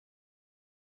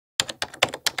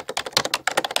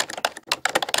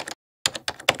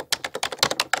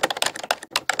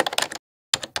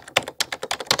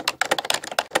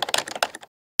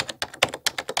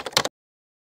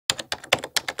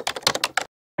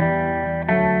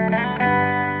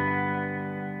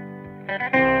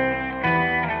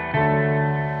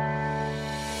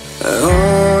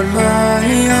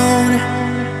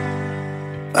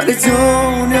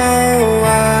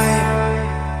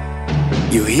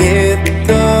hit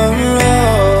the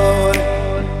road,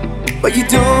 but you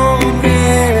don't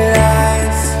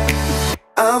realize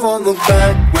I won't look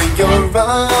back when you're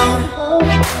around.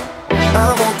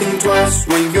 I won't think twice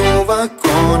when you're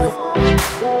gone.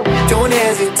 Don't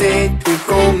hesitate to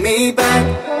call me back,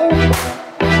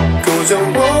 'cause I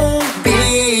won't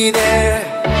be there.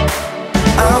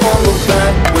 I won't look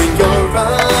back when you're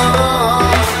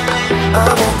around. I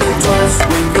won't think twice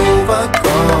when you're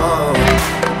gone.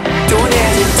 Don't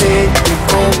hesitate to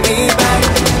call me back,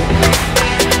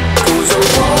 'cause I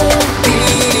won't be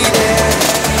there.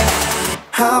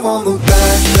 I won't look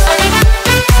back.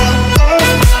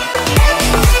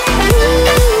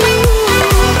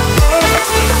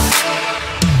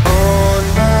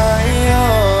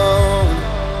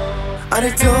 I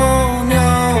don't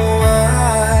know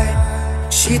why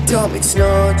she told me it's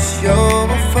not your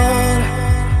fault,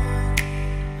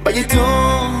 but you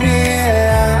don't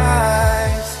realize.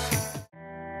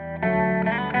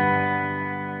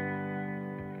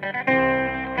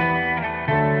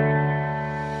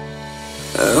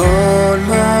 On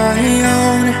my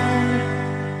own,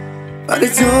 but I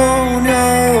don't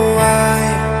know why.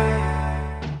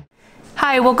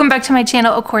 Hi, welcome back to my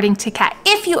channel, According to Kat.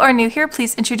 If you are new here,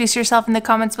 please introduce yourself in the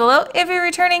comments below. If you're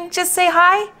returning, just say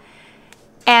hi.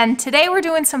 And today we're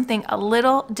doing something a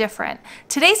little different.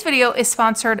 Today's video is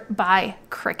sponsored by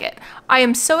Cricut. I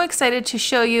am so excited to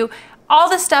show you all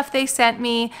the stuff they sent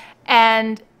me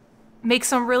and make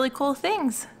some really cool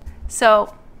things.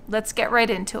 So let's get right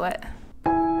into it.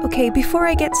 Okay, before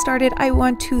I get started, I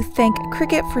want to thank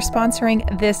Cricut for sponsoring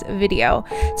this video.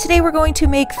 Today we're going to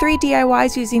make 3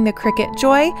 DIYs using the Cricut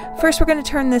Joy. First, we're going to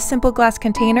turn this simple glass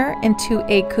container into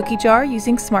a cookie jar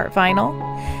using smart vinyl.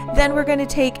 Then we're going to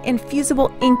take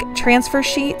Infusible ink transfer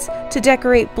sheets to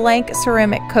decorate blank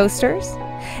ceramic coasters.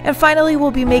 And finally, we'll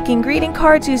be making greeting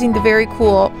cards using the very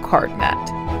cool card mat.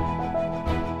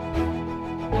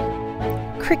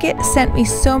 Cricut sent me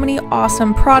so many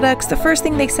awesome products. The first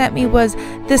thing they sent me was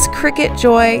this Cricut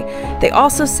Joy. They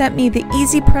also sent me the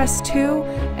Easy Press 2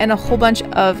 and a whole bunch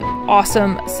of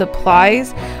awesome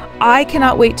supplies. I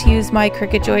cannot wait to use my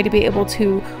Cricut Joy to be able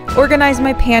to organize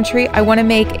my pantry. I want to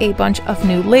make a bunch of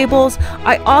new labels.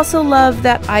 I also love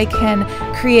that I can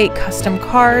create custom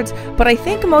cards, but I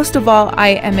think most of all,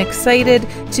 I am excited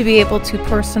to be able to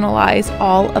personalize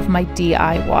all of my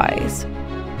DIYs.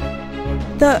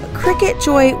 The Cricut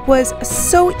Joy was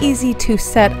so easy to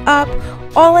set up.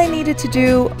 All I needed to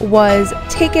do was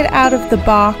take it out of the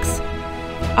box.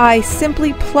 I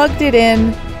simply plugged it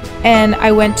in and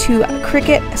I went to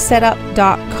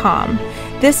CRICUTSetup.com.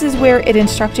 This is where it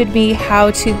instructed me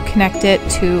how to connect it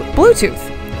to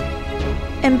Bluetooth.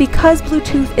 And because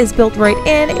Bluetooth is built right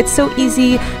in, it's so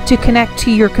easy to connect to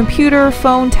your computer,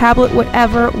 phone, tablet,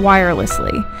 whatever,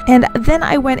 wirelessly. And then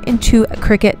I went into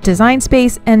Cricut Design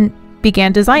Space and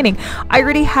began designing. I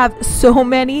already have so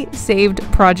many saved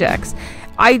projects.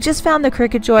 I just found the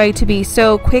Cricut Joy to be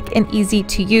so quick and easy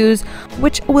to use,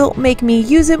 which will make me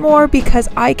use it more because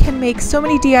I can make so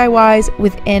many DIYs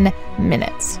within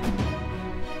minutes.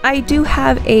 I do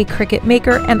have a Cricut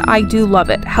Maker and I do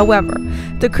love it. However,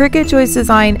 the Cricut Joy's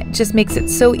design just makes it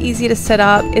so easy to set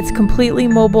up. It's completely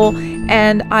mobile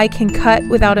and I can cut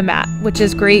without a mat, which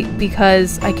is great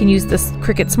because I can use this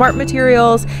Cricut Smart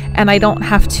materials and I don't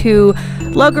have to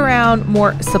lug around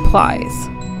more supplies.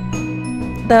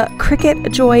 The Cricut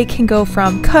Joy can go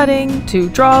from cutting to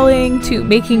drawing to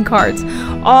making cards.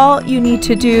 All you need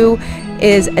to do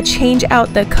is change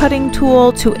out the cutting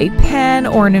tool to a pen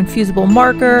or an infusible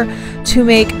marker to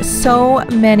make so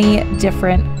many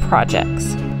different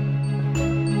projects.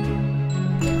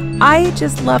 I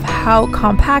just love how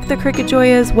compact the Cricut Joy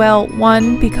is. Well,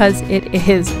 one, because it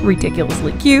is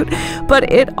ridiculously cute,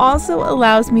 but it also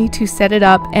allows me to set it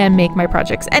up and make my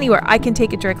projects anywhere. I can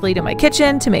take it directly to my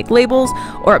kitchen to make labels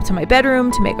or up to my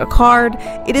bedroom to make a card.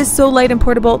 It is so light and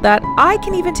portable that I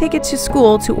can even take it to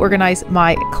school to organize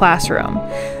my classroom.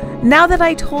 Now that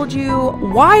I told you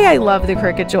why I love the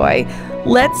Cricut Joy,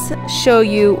 let's show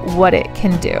you what it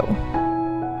can do.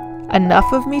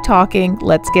 Enough of me talking,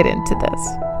 let's get into this.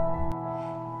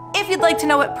 If you'd like to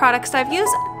know what products I've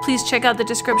used, please check out the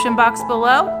description box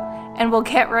below and we'll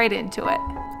get right into it.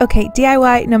 Okay,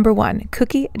 DIY number 1,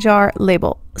 cookie jar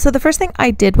label. So the first thing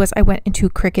I did was I went into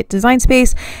Cricut Design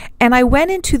Space and I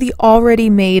went into the already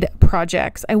made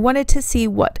projects. I wanted to see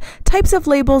what types of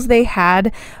labels they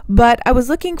had, but I was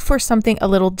looking for something a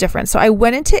little different. So I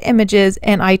went into images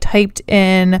and I typed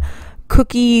in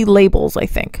cookie labels, I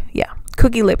think. Yeah.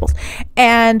 Cookie labels,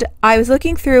 and I was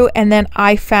looking through and then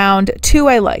I found 2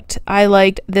 I liked. I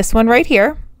liked this one right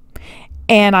here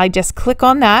and I just click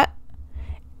on that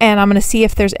and I'm going to see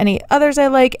if there's any others I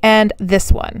like, and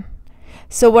this one.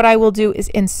 So what I will do is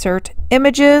insert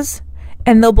images,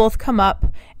 and they'll both come up.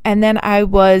 And then I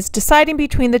was deciding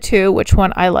between the two which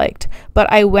one I liked,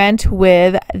 but I went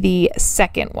with the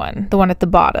second one, the one at the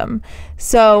bottom.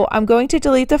 So I'm going to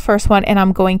delete the first one, and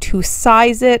I'm going to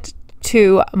size it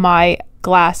to my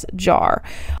glass jar.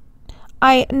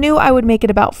 I knew I would make it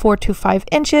about 4 to 5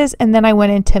 inches, and then I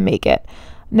went in to make it.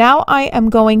 Now I am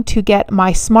going to get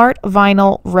my smart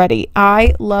vinyl ready.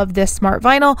 I love this smart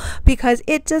vinyl because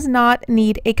it does not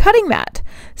need a cutting mat.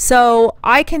 So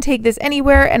I can take this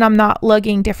anywhere, and I'm not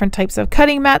lugging different types of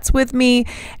cutting mats with me,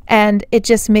 and it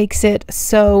just makes it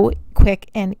so quick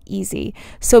and easy.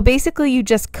 So basically you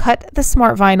just cut the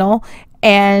smart vinyl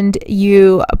and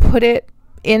you put it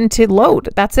into load.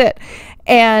 That's it.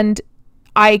 And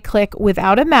I click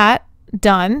without a mat,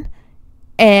 done.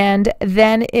 And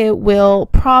then it will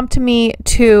prompt me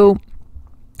to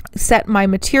set my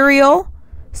material.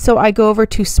 So I go over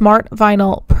to Smart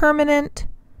Vinyl Permanent,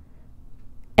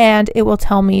 and it will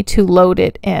tell me to load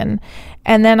it in.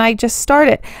 And then I just start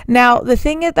it. Now, the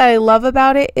thing that I love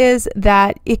about it is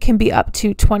that it can be up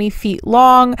to 20 feet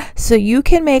long. So you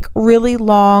can make really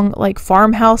long, like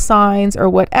farmhouse signs or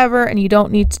whatever, and you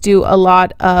don't need to do a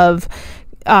lot of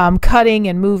cutting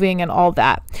and moving and all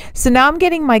that. So now I'm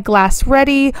getting my glass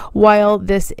ready while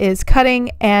this is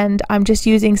cutting, and I'm just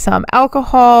using some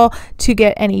alcohol to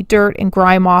get any dirt and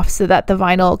grime off so that the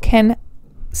vinyl can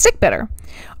stick better.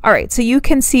 All right, so you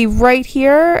can see right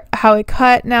here how it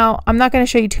cut. Now I'm not going to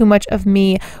show you too much of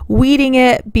me weeding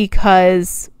it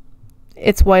because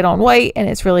it's white on white and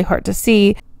it's really hard to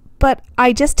see, but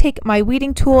I just take my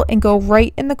weeding tool and go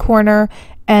right in the corner,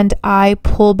 and I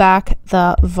pull back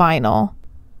the vinyl.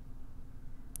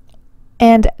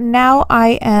 And now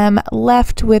I am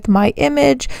left with my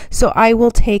image, so I will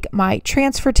take my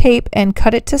transfer tape and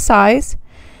cut it to size,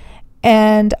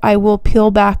 and I will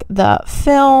peel back the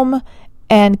film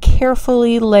and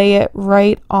carefully lay it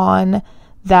right on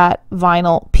that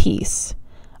vinyl piece.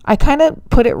 I kind of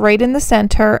put it right in the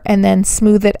center and then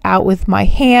smooth it out with my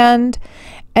hand,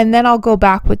 and then I'll go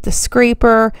back with the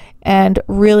scraper and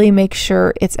really make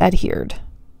sure it's adhered.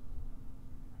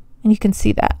 And you can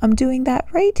see that I'm doing that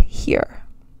right here.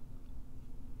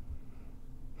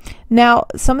 Now,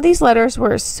 some of these letters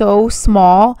were so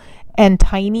small and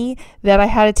tiny that I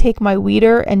had to take my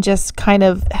weeder and just kind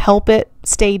of help it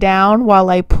stay down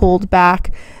while I pulled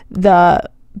back the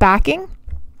backing.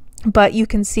 But you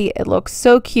can see it looks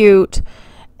so cute,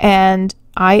 and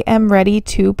I am ready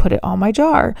to put it on my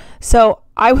jar. So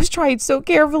I was trying so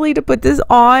carefully to put this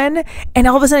on, and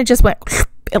all of a sudden it just went,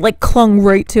 it like clung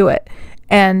right to it.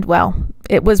 And well,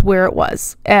 it was where it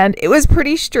was, and it was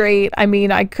pretty straight. I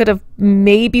mean, I could have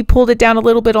maybe pulled it down a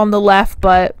little bit on the left,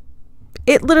 but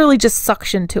it literally just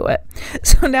suctioned to it.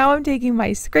 So now I'm taking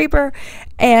my scraper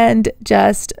and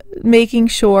just making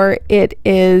sure it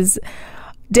is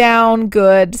down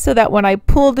good so that when I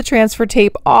pull the transfer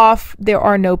tape off, there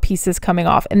are no pieces coming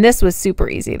off. And this was super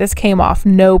easy. This came off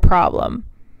no problem.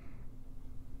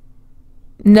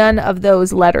 None of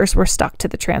those letters were stuck to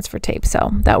the transfer tape, so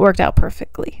that worked out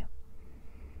perfectly.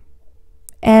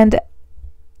 And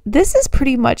this is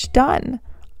pretty much done.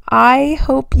 I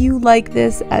hope you like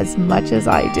this as much as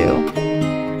I do.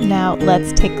 Now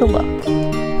let's take a look.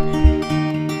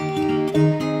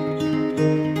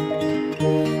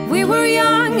 We were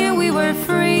young and we were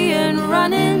free and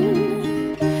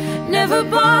running, never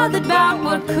bothered about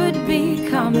what could be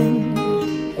coming.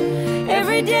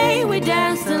 Every day we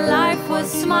danced and life was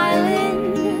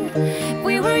smiling.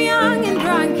 We were young and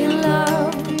drunk in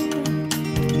love.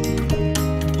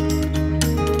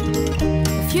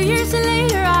 A few years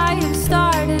later I have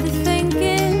started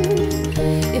thinking,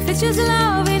 if it's just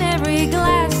love in every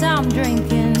glass I'm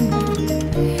drinking,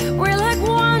 we're like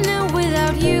one and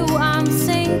without you I'm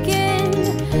sinking.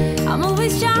 I'm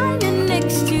always shining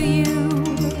next to you.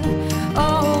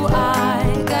 Oh,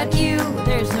 I got you,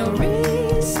 there's no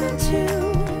reason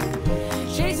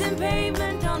to chasing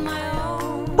pavement on my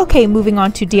own. Okay, moving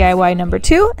on to DIY number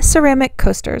 2, ceramic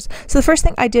coasters. So the first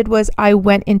thing I did was I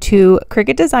went into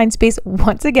Cricut Design Space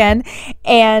once again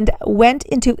and went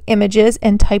into images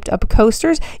and typed up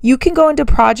coasters. You can go into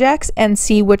projects and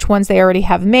see which ones they already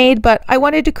have made, but I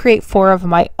wanted to create 4 of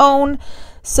my own.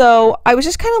 So I was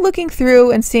just kind of looking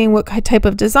through and seeing what type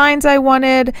of designs I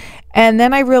wanted, and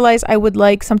then I realized I would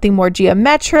like something more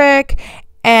geometric,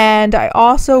 and I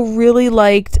also really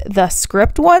liked the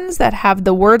script ones that have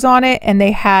the words on it, and they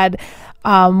had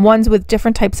ones with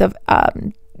different types of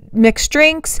mixed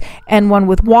drinks and one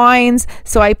with wines.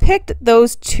 So I picked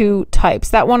those two types.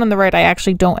 That one on the right I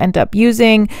actually don't end up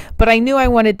using, but I knew I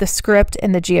wanted the script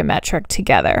and the geometric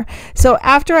together. So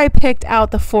after I picked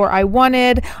out the 4 I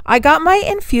wanted, I got my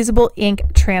Infusible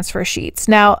ink transfer sheets.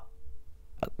 Now,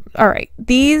 all right,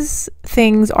 these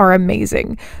things are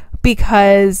amazing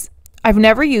because I've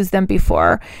never used them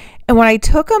before. And when I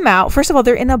took them out, first of all,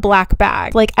 they're in a black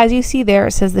bag. Like as you see there,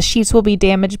 it says the sheets will be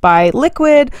damaged by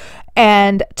liquid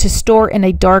and to store in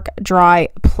a dark, dry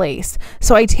place.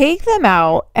 So I take them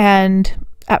out, and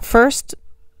at first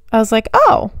I was like,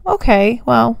 oh, okay,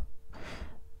 well,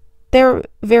 they're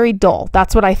very dull.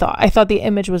 That's what I thought. I thought the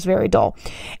image was very dull.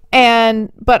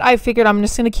 But I figured I'm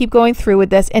just going to keep going through with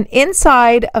this. And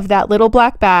inside of that little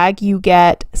black bag, you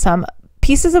get some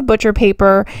pieces of butcher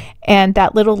paper and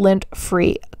that little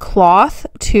lint-free cloth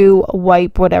to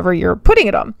wipe whatever you're putting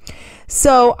it on.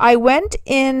 So I went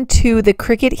into the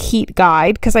Cricut Heat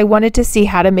Guide because I wanted to see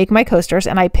how to make my coasters,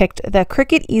 and I picked the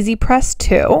Cricut Easy Press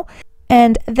 2.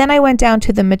 And then I went down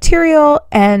to the material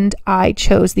and I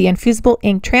chose the Infusible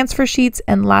ink transfer sheets.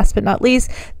 And last but not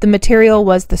least, the material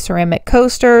was the ceramic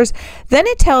coasters. Then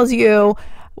it tells you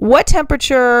what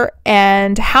temperature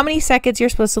and how many seconds you're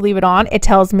supposed to leave it on. It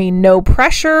tells me no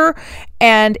pressure,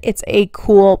 and it's a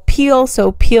cool peel,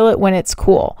 so peel it when it's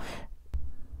cool.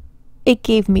 It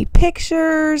gave me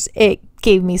pictures, it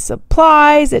gave me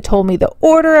supplies, it told me the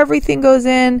order everything goes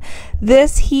in.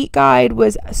 This heat guide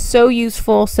was so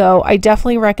useful, so I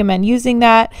definitely recommend using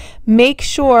that. Make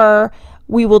sure,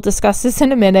 we will discuss this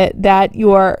in a minute, that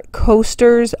your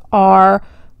coasters are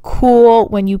cool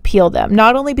when you peel them.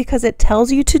 Not only because it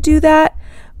tells you to do that,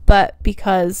 but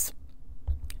because,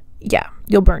 yeah,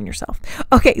 you'll burn yourself.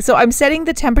 Okay, so I'm setting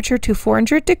the temperature to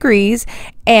 400 degrees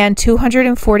and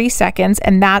 240 seconds,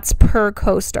 and that's per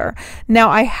coaster.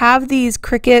 Now I have these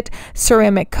Cricut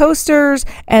ceramic coasters,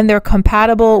 and they're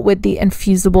compatible with the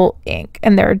Infusible ink,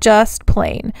 and they're just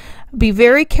plain. Be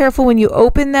very careful when you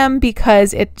open them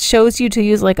because it shows you to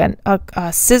use like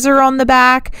a scissor on the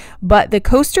back, but the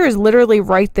coaster is literally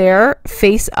right there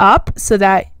face up, so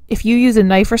that if you use a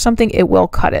knife or something, it will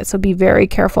cut it. So be very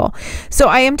careful. So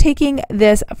I am taking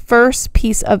this first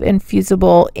piece of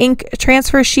Infusible ink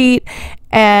transfer sheet,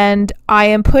 and I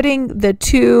am putting the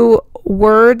 2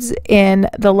 words in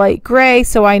the light gray,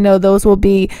 so I know those will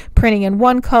be printing in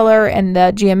one color and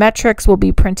the geometrics will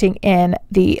be printing in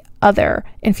the other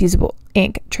Infusible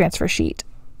ink transfer sheet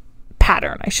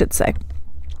pattern, I should say.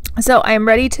 So I am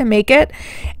ready to make it,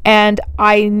 and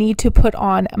I need to put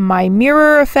on my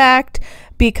mirror effect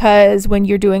because when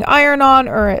you're doing iron-on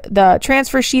or the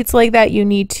transfer sheets like that, you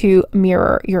need to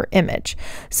mirror your image.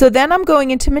 So then I'm going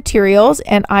into materials,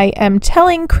 and I am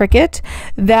telling Cricut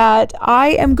that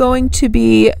I am going to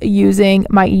be using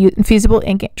my Infusible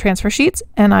ink transfer sheets,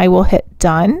 and I will hit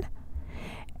done.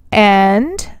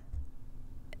 And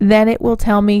then it will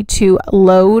tell me to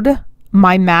load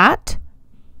my mat.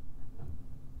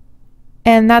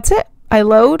 And that's it. I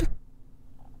load,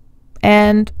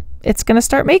 and it's going to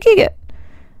start making it.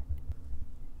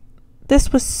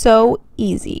 This was so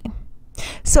easy.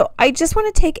 So I just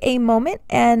want to take a moment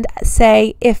and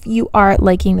say, if you are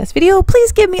liking this video,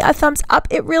 please give me a thumbs up.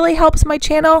 It really helps my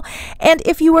channel. And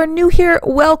if you are new here,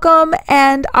 welcome.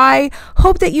 And I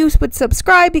hope that you would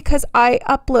subscribe because I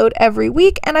upload every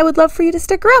week, and I would love for you to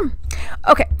stick around.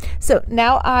 Okay, so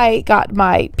now I got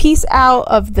my piece out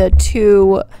of the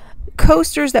 2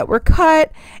 coasters that were cut,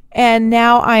 and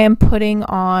now I am putting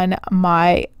on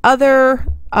my other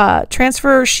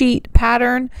transfer sheet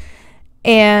pattern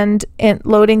and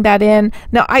loading that in.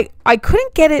 Now I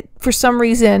couldn't get it for some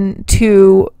reason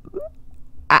to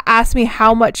ask me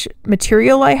how much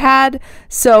material I had,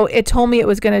 so it told me it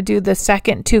was going to do the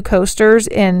second 2 coasters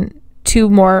in 2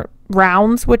 more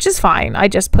rounds, which is fine. I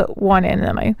just put one in and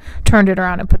then I turned it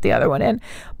around and put the other one in,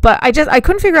 but I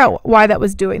couldn't figure out why that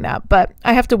was doing that, but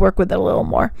I have to work with it a little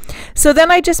more. So then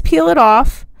I just peel it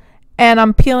off, and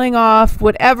I'm peeling off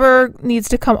whatever needs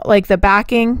to come, like the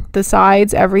backing, the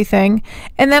sides, everything.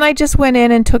 And then I just went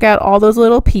in and took out all those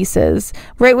little pieces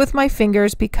right with my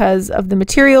fingers because of the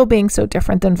material being so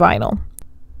different than vinyl.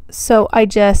 So I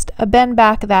just bend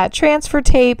back that transfer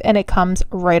tape and it comes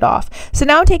right off. So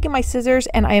now I'm taking my scissors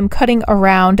and I am cutting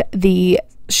around the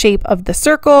shape of the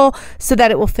circle so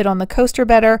that it will fit on the coaster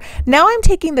better. Now I'm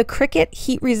taking the Cricut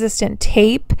heat resistant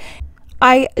tape.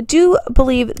 I do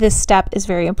believe this step is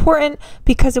very important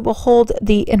because it will hold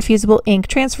the Infusible ink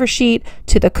transfer sheet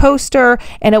to the coaster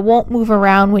and it won't move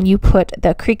around when you put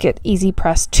the Cricut Easy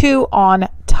Press 2 on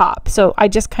top. So I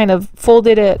just kind of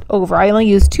folded it over. I only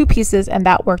used 2 pieces and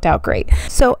that worked out great.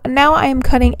 So now I am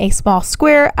cutting a small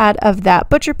square out of that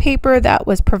butcher paper that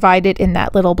was provided in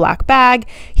that little black bag.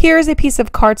 Here's a piece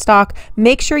of cardstock.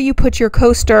 Make sure you put your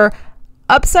coaster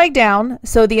upside down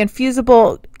so the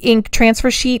Infusible ink transfer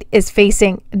sheet is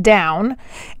facing down,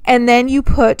 and then you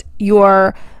put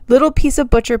your little piece of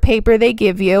butcher paper they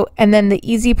give you and then the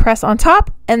Easy Press on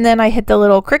top, and then I hit the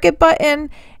little Cricut button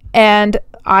and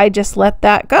I just let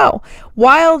that go.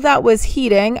 While that was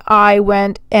heating, I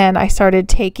went and I started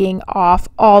taking off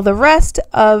all the rest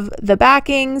of the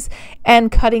backings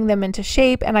and cutting them into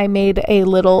shape, and I made a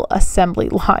little assembly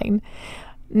line.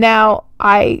 Now,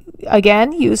 I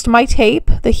again used my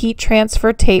tape, the heat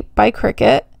transfer tape by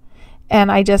Cricut, and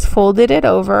I just folded it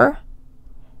over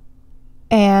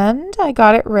and I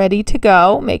got it ready to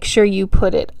go. Make sure you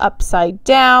put it upside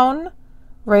down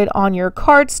right on your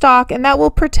cardstock, and that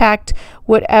will protect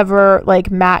whatever like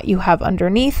mat you have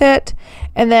underneath it.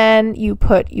 And then you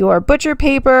put your butcher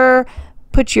paper,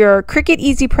 put your Cricut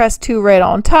Easy Press 2 right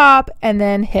on top, and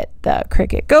then hit the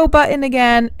Cricut Go button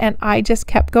again, and I just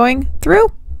kept going through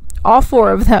all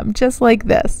 4 of them just like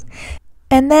this.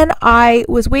 And then I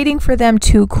was waiting for them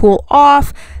to cool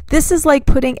off. This is like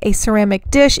putting a ceramic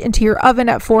dish into your oven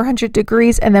at 400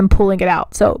 degrees and then pulling it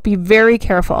out. So be very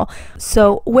careful.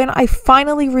 So when I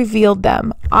finally revealed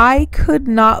them, I could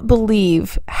not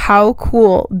believe how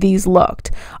cool these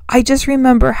looked. I just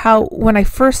remember how when I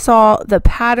first saw the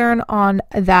pattern on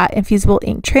that Infusible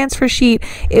ink transfer sheet,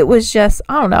 it was just,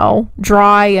 I don't know,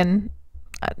 dry and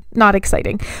not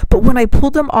exciting. But when I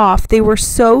pulled them off, they were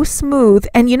so smooth.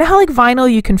 And you know how like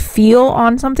vinyl you can feel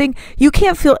on something? You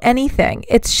can't feel anything.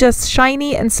 It's just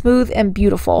shiny and smooth and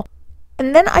beautiful.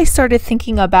 And then I started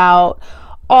thinking about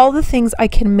all the things I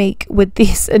can make with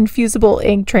these Infusible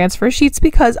ink transfer sheets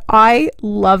because I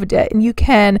loved it. And you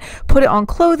can put it on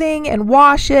clothing and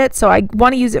wash it. So I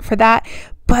want to use it for that.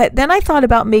 But then I thought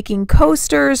about making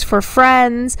coasters for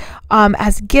friends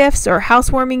as gifts or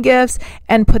housewarming gifts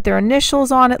and put their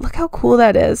initials on it. Look how cool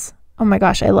that is. Oh my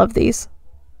gosh, I love these.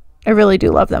 I really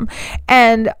do love them.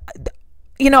 And,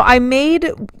 you know, I made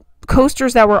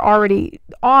coasters that were already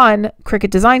on Cricut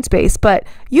Design Space, but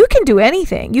you can do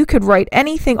anything. You could write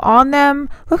anything on them.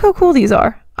 Look how cool these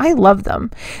are. I love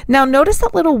them. Now notice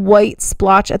that little white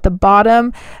splotch at the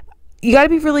bottom. You got to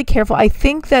be really careful. I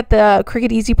think that the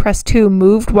Cricut Easy Press 2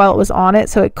 moved while it was on it,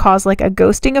 so it caused like a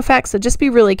ghosting effect. So just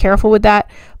be really careful with that.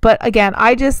 But again,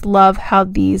 I just love how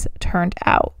these turned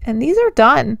out. And these are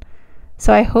done.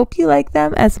 So I hope you like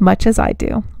them as much as I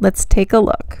do. Let's take a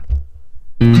look.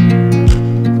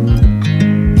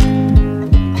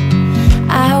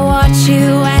 I watch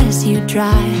you as you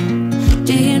drive.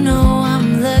 Do you know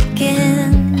I'm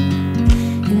looking?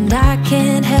 And I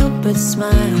can't help but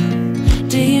smile.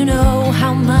 Do you know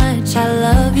how much I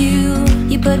love you?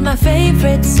 You put my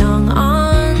favorite song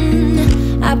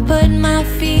on, I put my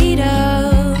feet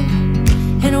up,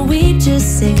 and we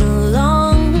just sing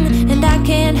along. And I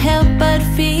can't help but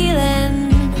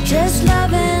feeling, just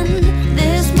loving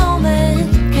this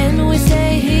moment. Can we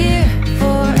stay here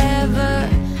forever?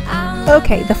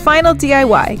 Okay, the final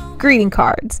DIY, greeting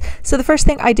cards. So the first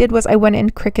thing I did was I went in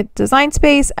Cricut Design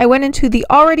Space. I went into the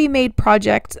already made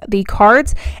project, the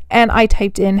cards, and I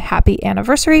typed in happy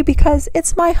anniversary because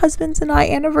it's my husband's and I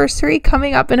anniversary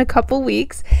coming up in a couple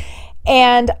weeks.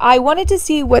 And I wanted to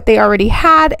see what they already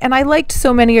had, and I liked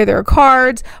so many of their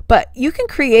cards, but you can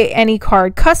create any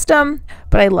card custom,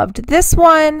 but I loved this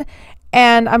one.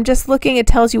 And I'm just looking, it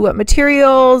tells you what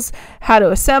materials, how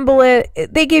to assemble it.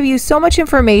 They give you so much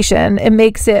information, it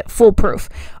makes it foolproof.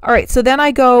 All right, so then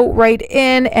I go right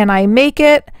in and I make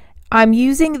it. I'm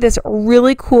using this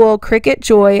really cool Cricut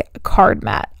Joy card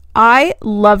mat. I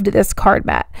loved this card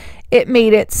mat. It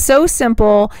made it so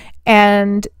simple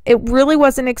and it really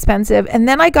wasn't expensive. And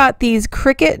then I got these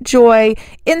Cricut Joy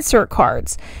insert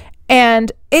cards.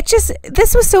 And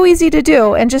this was so easy to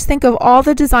do, and just think of all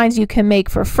the designs you can make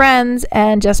for friends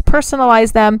and just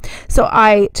personalize them. So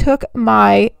I took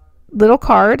my little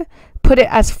card, put it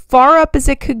as far up as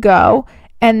it could go,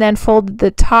 and then folded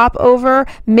the top over.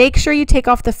 Make sure you take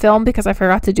off the film because I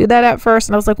forgot to do that at first.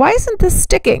 And I was like, why isn't this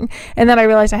sticking? And then I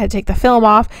realized I had to take the film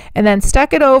off and then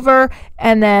stuck it over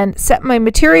and then set my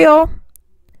material.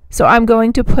 So I'm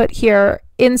going to put here,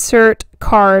 insert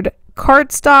card,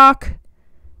 cardstock.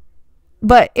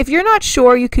 But if you're not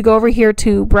sure, you could go over here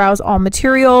to browse all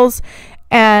materials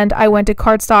and I went to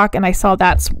Cardstock and I saw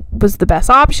that was the best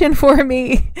option for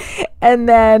me. And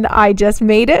then I just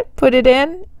made it, put it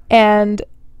in, and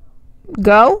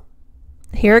go.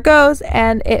 Here it goes.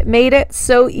 And it made it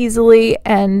so easily,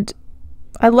 and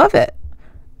I love it.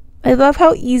 I love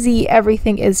how easy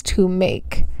everything is to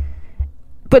make.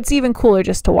 But it's even cooler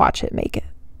just to watch it make it.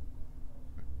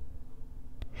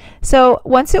 So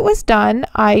once it was done,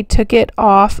 I took it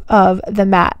off of the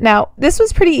mat. Now, this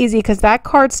was pretty easy because that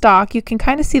cardstock, you can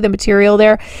kind of see the material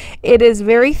there. It is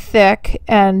very thick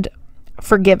and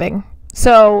forgiving.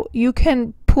 So you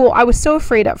can pull. I was so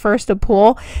afraid at first to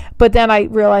pull, but then I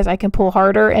realized I can pull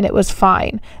harder and it was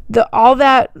fine.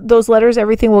 Those letters,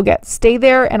 everything will stay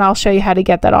there, and I'll show you how to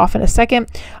get that off in a second.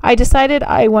 I decided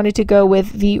I wanted to go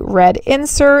with the red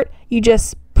insert. You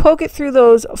just poke it through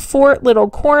those 4 little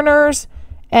corners,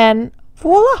 and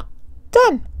voila,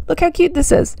 done. Look how cute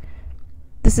this is.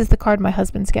 This is the card my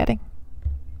husband's getting,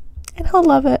 and he'll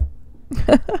love it.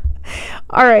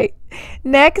 All right,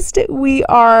 next we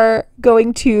are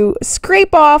going to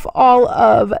scrape off all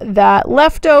of that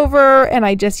leftover, and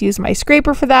I just used my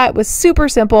scraper for that. It was super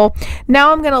simple.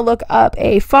 Now I'm going to look up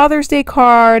a Father's Day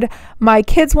card. My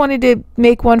kids wanted to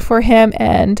make one for him,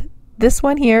 and this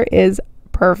one here is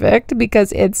perfect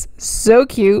because it's so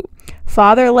cute.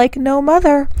 Father like no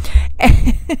mother.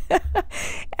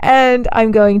 And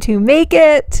I'm going to make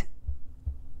it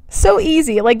so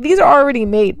easy. Like, these are already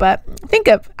made, but think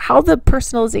of how the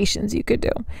personalizations you could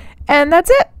do. And that's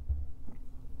it.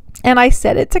 And I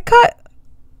set it to cut.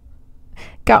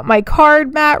 Got my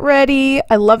card mat ready.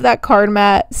 I love that card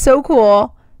mat. So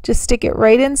cool. Just stick it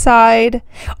right inside.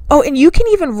 Oh, and you can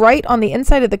even write on the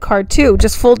inside of the card too.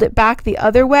 Just fold it back the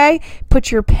other way,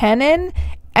 put your pen in,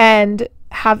 and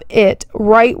have it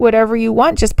write whatever you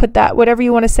want. Just put that whatever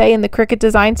you want to say in the Cricut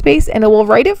design space, and it will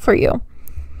write it for you.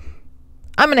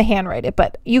 I'm going to handwrite it,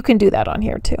 but you can do that on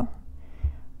here too.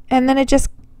 And then it just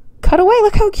cut away.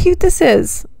 Look how cute this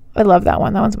is. I love that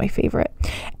one. That one's my favorite.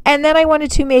 And then I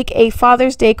wanted to make a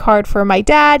Father's Day card for my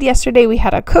dad. Yesterday we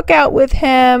had a cookout with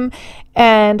him,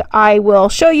 and I will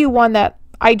show you one that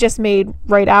I just made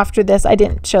right after this. I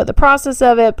didn't show the process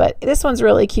of it, but this one's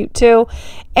really cute too.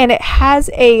 And it has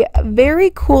a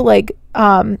very cool, like,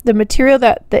 the material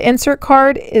that the insert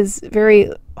card is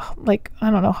very, like,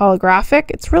 I don't know, holographic.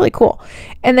 It's really cool.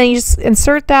 And then you just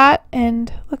insert that,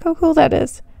 and look how cool that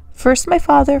is. First my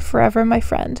father, forever my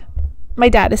friend. My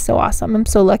dad is so awesome. I'm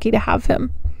so lucky to have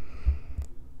him.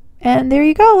 And there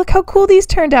you go. Look how cool these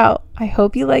turned out. I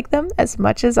hope you like them as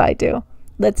much as I do.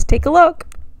 Let's take a look.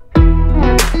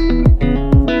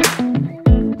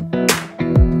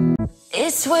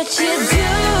 It's what you're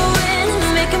doing,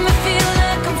 making me feel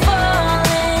like I'm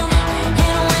falling.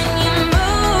 And when you're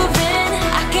moving,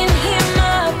 I can hear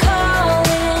my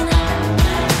calling.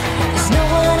 There's no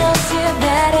one else here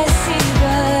that I see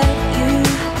but you.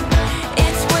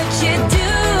 It's what you're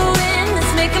doing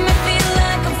that's making me feel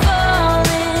like I'm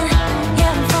falling.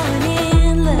 Yeah, I'm falling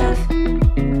in love.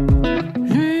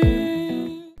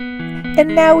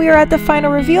 And now we are at the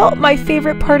final reveal, my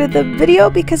favorite part of the video,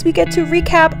 because we get to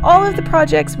recap all of the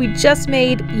projects we just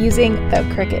made using the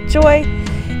Cricut Joy.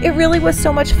 It really was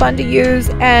so much fun to use,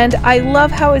 and I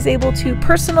love how I was able to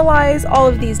personalize all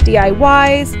of these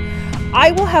DIYs.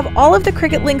 I will have all of the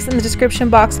Cricut links in the description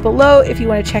box below if you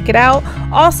want to check it out.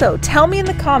 Also, tell me in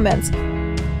the comments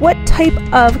what type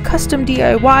of custom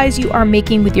DIYs you are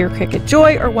making with your Cricut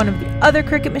Joy or one of the other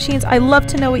Cricut machines. I love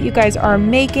to know what you guys are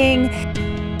making.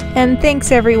 And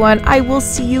thanks everyone. I will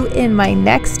see you in my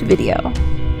next video.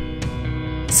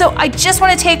 So I just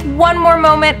want to take one more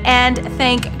moment and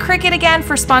thank Cricut again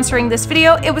for sponsoring this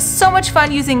video. It was so much fun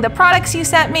using the products you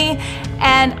sent me,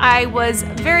 and I was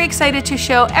very excited to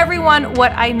show everyone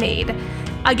what I made.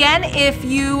 Again, if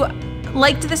you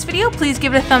liked this video, please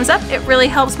give it a thumbs up. It really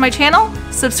helps my channel.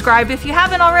 Subscribe if you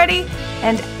haven't already.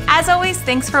 And as always,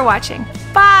 thanks for watching.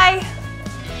 Bye!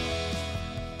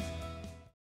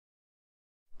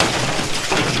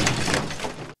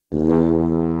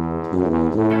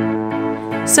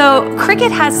 So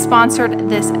Cricut has sponsored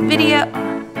this video.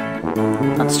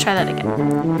 Let's try that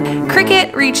again.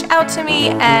 Cricut reached out to me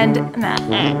and I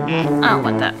don't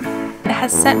want that. It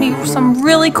has sent me some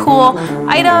really cool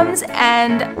items,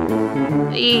 and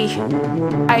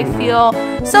I feel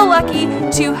so lucky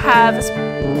to have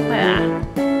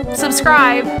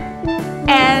subscribed,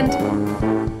 and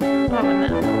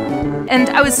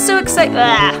I was so excited.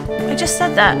 I just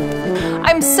said that.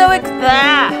 I'm so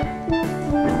excited.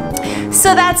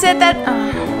 So that's it.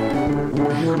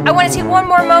 I want to take one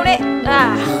more moment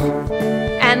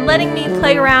and letting me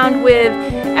play around with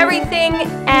everything,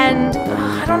 and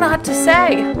I don't know what to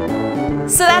say.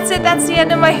 So that's it. That's the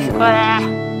end of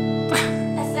my...